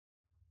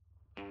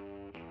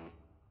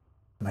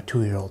My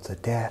 2-year-old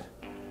said, "Dad,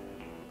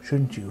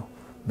 shouldn't you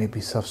maybe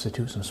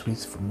substitute some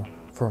sweets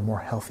for a more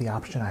healthy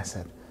option?" I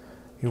said,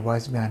 "You're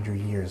wise beyond your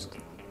years,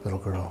 little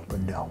girl, but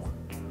no."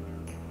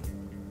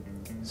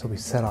 So we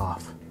set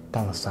off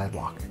down the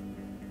sidewalk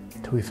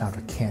till we found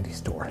a candy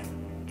store.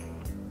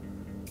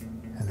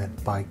 And then,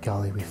 by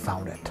golly, we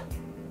found it.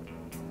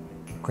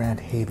 Grand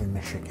Haven,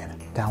 Michigan,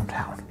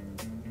 downtown,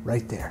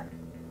 right there.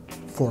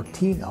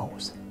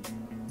 Fortinos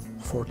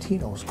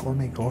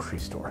Gourmet Grocery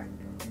Store.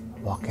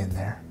 Walk in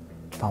there,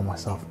 found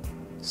myself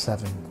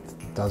 7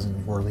 dozen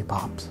whirly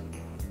pops.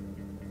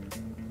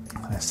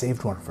 And I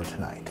saved one for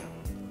tonight.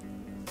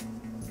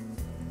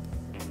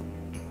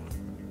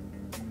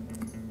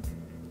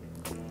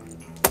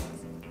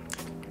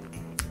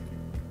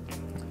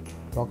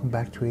 Welcome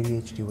back to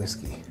ADHD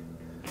Whiskey.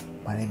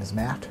 My name is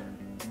Matt,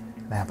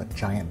 and I have a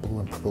giant blue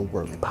and purple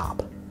whirly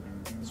pop.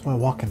 So I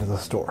walk into the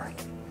store,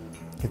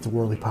 get the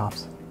whirly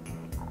pops.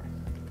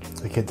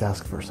 The kids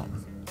ask for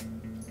some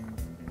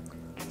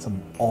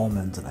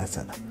almonds, and I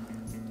said,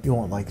 "You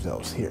won't like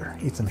those. Here,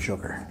 eat some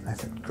sugar." And I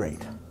said,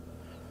 "Great.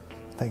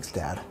 Thanks,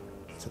 Dad."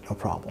 I said, "No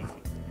problem."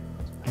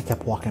 I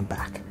kept walking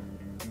back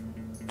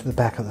to the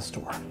back of the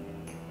store,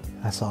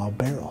 and I saw a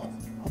barrel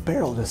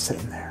just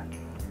sitting there.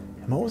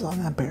 And what was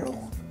on that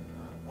barrel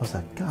was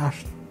a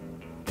gosh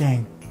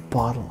dang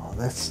bottle of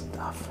this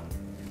stuff.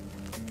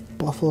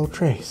 Buffalo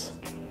Trace.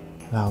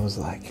 And I was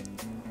like,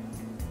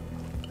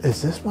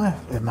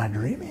 am I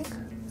dreaming?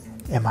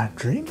 Am I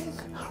dreaming?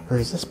 Or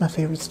is this my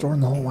favorite store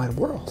in the whole wide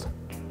world?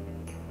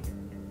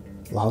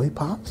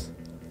 Lollipops?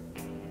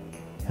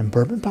 And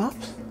bourbon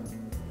pops?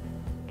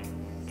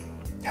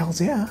 Hells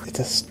yeah. It's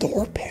a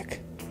store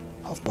pick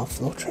of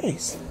Buffalo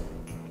Trace.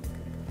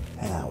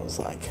 And I was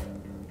like,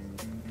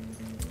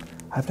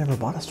 I've never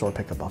bought a store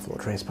pick of Buffalo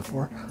Trace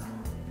before,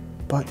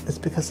 but it's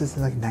because it's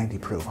like 90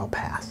 proof. I'll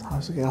pass. I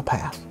was like, I'll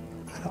pass.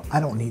 I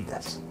don't need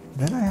this.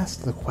 Then I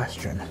asked the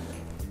question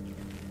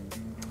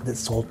that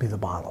sold me the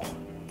bottle.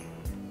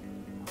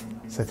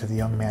 I said to the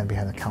young man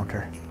behind the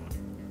counter,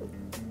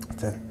 I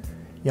said,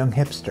 "Young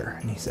hipster,"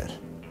 and he said,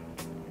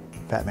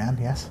 "Fat man,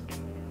 yes?"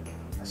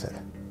 I said,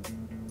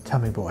 "Tell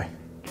me, boy,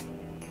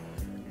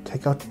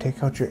 take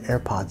out your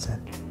AirPods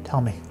and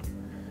tell me,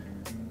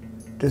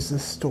 does the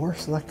store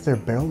select their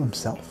barrel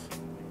themselves?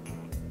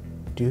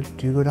 Do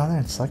you go down there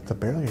and select the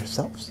barrel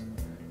yourselves?"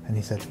 And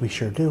he said, "We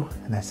sure do."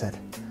 And I said,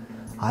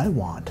 "I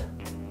want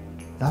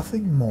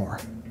nothing more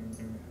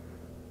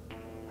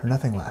or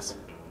nothing less.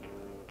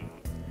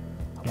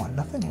 I want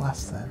nothing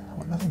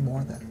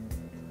more than,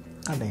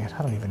 oh dang it,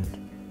 I don't even,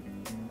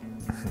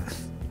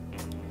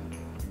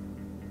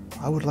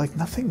 I would like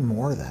nothing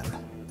more than,"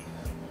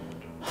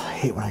 I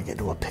hate when I get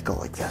into a pickle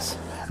like this.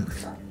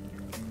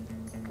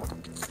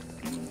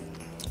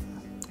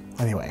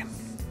 Anyway,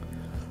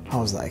 I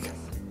was like,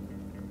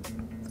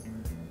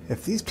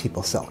 if these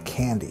people sell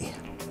candy,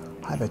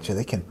 I bet you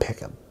they can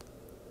pick a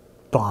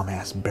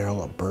bomb-ass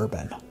barrel of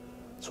bourbon.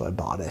 So I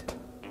bought it,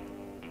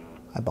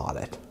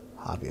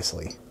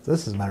 obviously.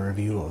 This is my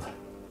review of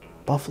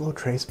Buffalo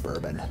Trace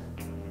Bourbon.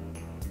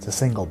 It's a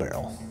single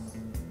barrel,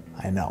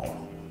 I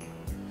know.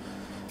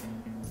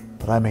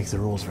 But I make the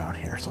rules around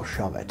here, so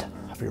shove it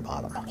up your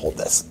bottom. Hold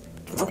this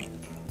for me.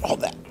 Hold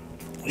that.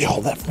 You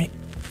hold that for me.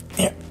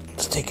 Here,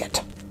 just take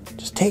it.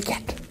 Just take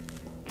it.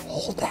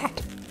 Hold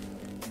that.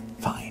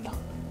 Fine.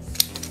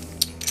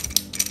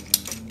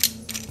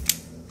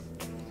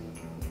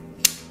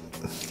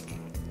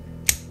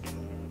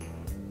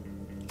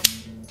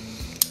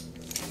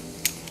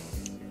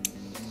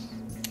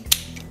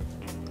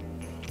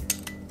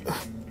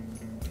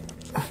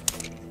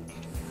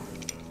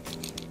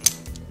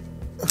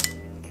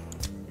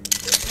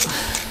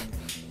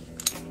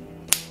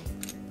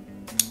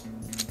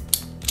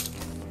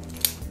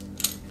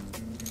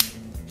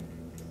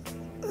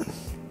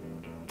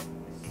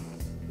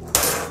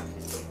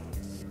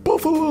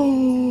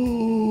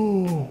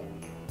 Buffalo!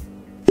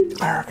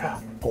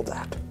 America, hold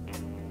that.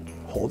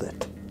 Hold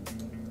it.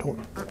 Don't.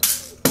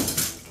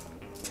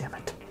 Damn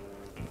it.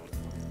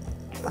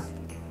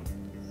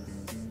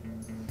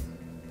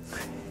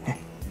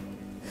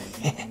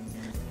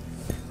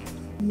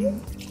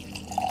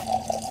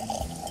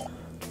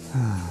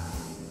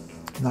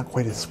 Not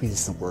quite as sweet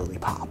as the whirly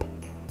pop,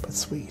 but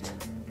sweet.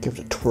 Give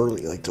it a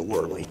twirly like the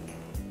whirly.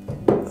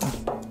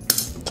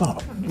 Son of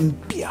a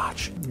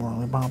biatch.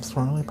 Whirly pop,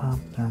 swirly pop,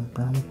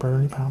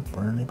 whirly pop,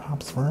 whirly pop,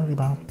 swirly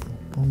pop.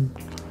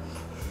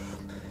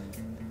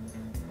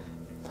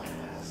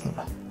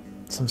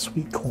 Some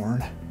sweet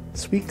corn.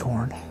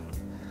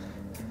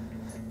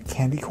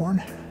 Candy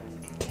corn.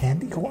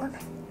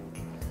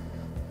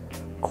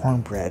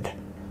 Cornbread.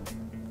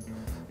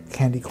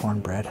 Candy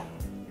cornbread.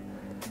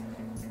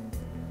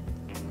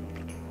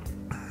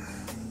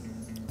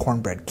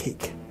 Cornbread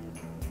cake.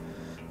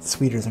 It's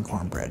sweeter than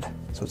cornbread,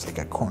 so it's like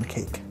a corn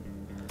cake.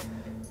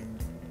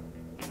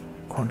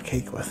 Corn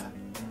cake with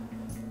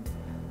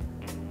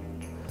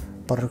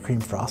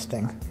buttercream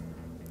frosting.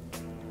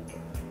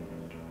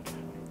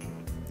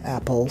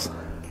 Apples.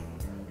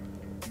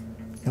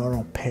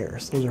 No,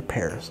 pears. Those are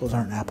pears. Those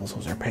aren't apples,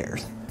 those are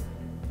pears.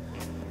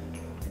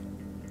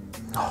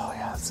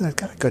 Listen, it's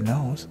got a good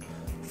nose.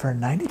 For a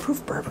 90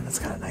 proof bourbon, it's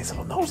got a nice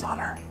little nose on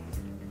her.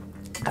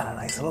 Got a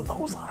nice little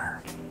nose on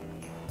her.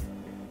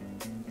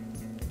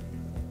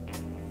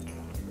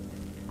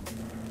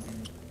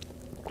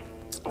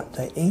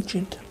 The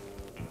ancient.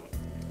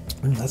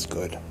 That's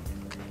good.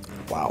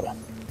 Wow.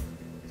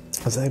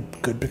 Is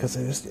that good because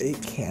I just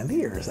ate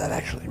candy, or is that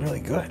actually really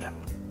good?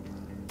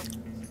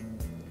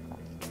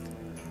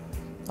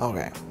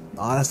 Okay.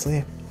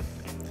 Honestly.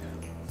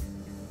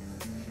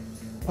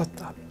 What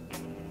the?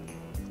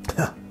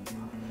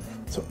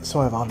 So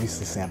I've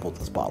obviously sampled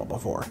this bottle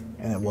before,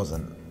 and it was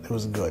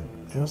good.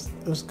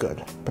 It was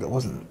good, but it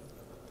wasn't.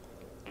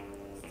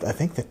 I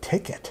think the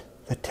ticket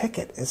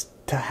is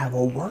to have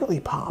a whirly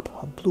pop,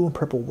 a blue and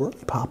purple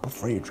whirly pop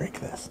before you drink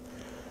this.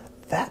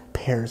 That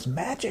pairs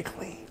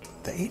magically.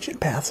 The ancient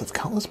paths of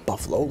countless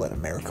buffalo led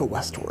America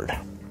westward.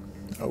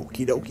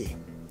 Okie dokie.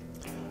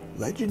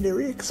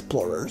 Legendary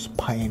explorers,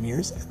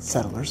 pioneers, and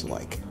settlers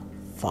alike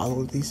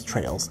followed these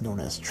trails known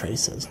as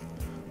traces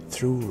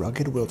through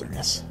rugged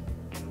wilderness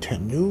to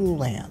new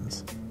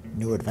lands,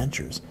 new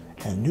adventures,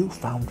 and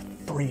newfound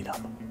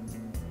freedom.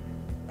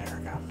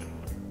 America.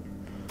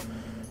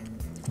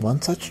 One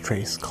such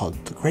trace, called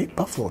the Great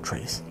Buffalo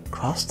Trace,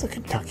 crossed the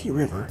Kentucky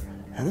River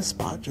at a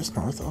spot just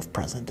north of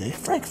present-day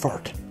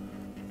Frankfort.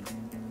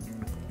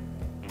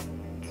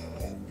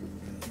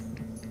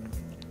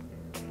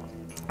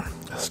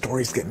 The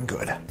story's getting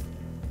good.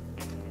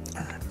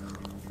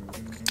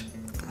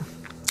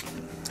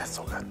 That's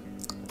so good.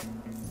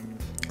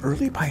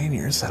 Early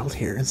pioneers settled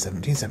here in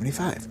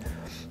 1775,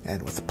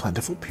 and with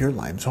plentiful pure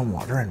limestone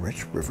water and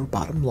rich river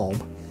bottom loam,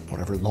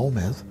 whatever loam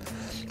is,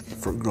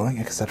 for growing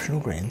exceptional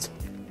grains,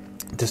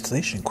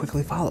 distillation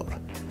quickly followed.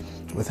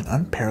 With an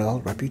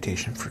unparalleled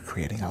reputation for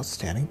creating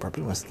outstanding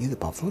bourbon whiskey, the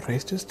Buffalo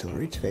Trace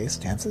Distillery today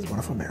stands as one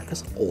of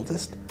America's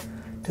oldest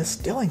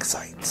distilling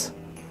sites.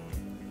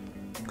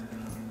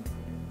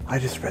 I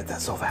just read that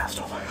so fast,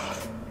 oh my god.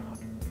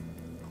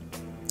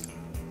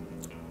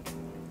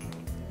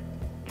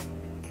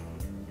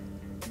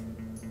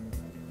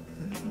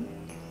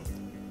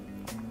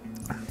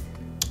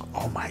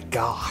 Oh my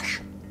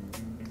gosh.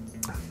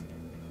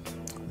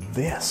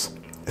 This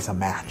is a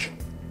match.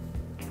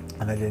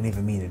 And I didn't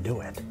even mean to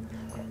do it.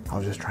 I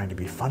was just trying to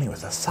be funny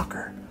with a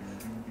sucker.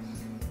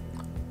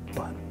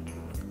 But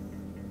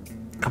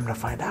come to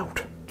find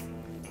out,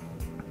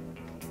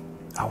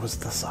 I was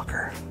the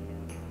sucker.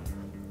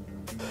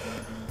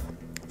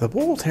 The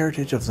bold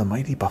heritage of the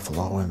mighty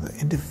buffalo and the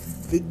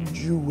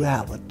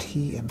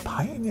individuality and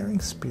pioneering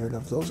spirit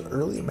of those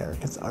early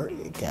Americans are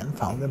again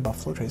found in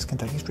Buffalo Trace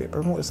Kentucky Straight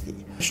Bourbon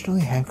Whiskey.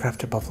 Traditionally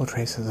handcrafted Buffalo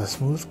Trace has a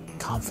smooth,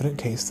 confident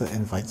taste that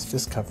invites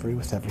discovery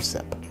with every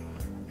sip.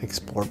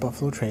 Explore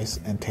Buffalo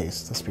Trace and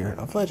taste the spirit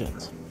of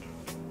legends.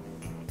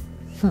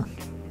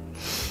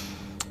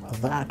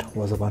 That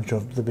was a bunch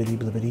of blibbity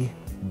blibbity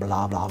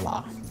blah blah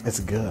blah. It's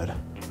good.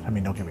 I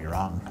mean, don't get me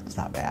wrong, it's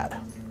not bad.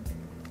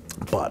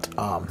 But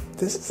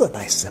this is a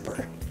nice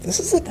sipper. This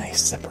is a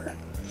nice sipper.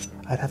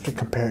 I'd have to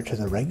compare it to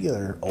the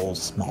regular old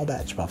small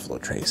batch Buffalo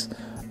Trace,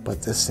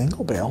 but this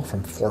single barrel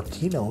from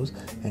Fortinos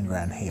in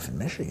Grand Haven,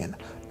 Michigan,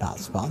 not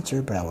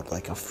sponsored, but I would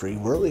like a free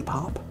whirly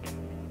pop.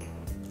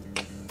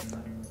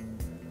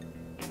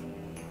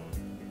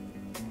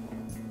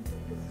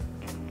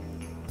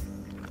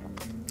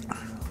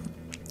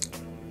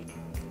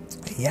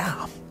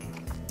 Yeah,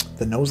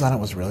 the nose on it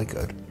was really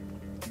good.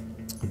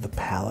 The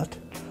palate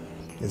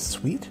is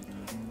sweet,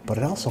 but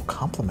it also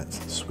complements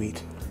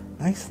sweet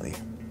nicely.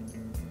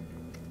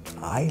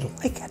 I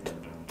like it.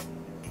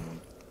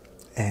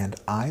 And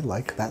I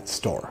like that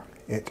store.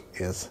 It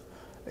is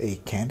a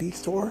candy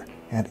store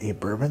and a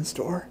bourbon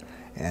store,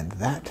 and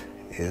that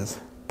is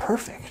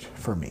perfect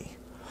for me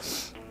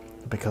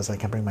because I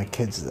can bring my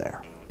kids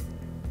there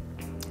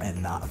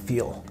and not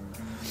feel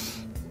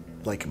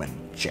like I'm a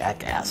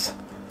jackass.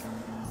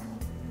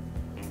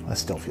 I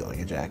still feel like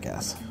a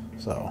jackass,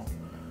 so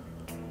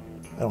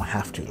I don't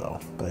have to though,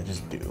 but I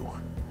just do.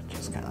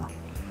 Just kind of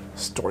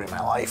story of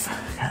my life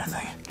kind of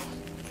thing.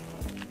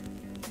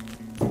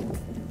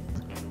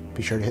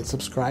 Be sure to hit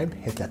subscribe,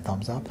 hit that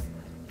thumbs up.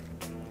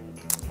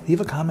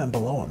 Leave a comment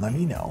below and let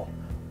me know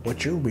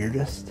what your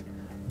weirdest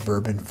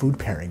bourbon food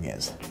pairing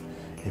is.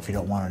 If you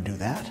don't want to do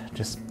that,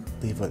 just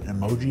leave an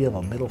emoji of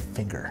a middle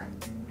finger.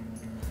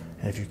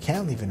 And if you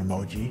can't leave an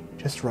emoji,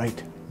 just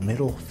write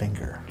middle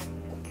finger.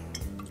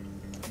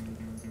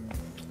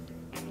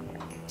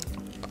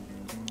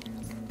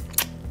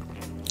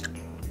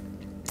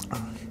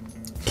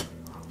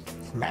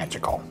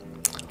 Magical.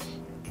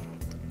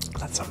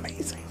 That's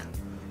amazing.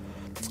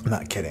 I'm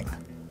not kidding.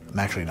 I'm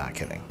actually not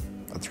kidding.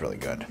 That's really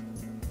good.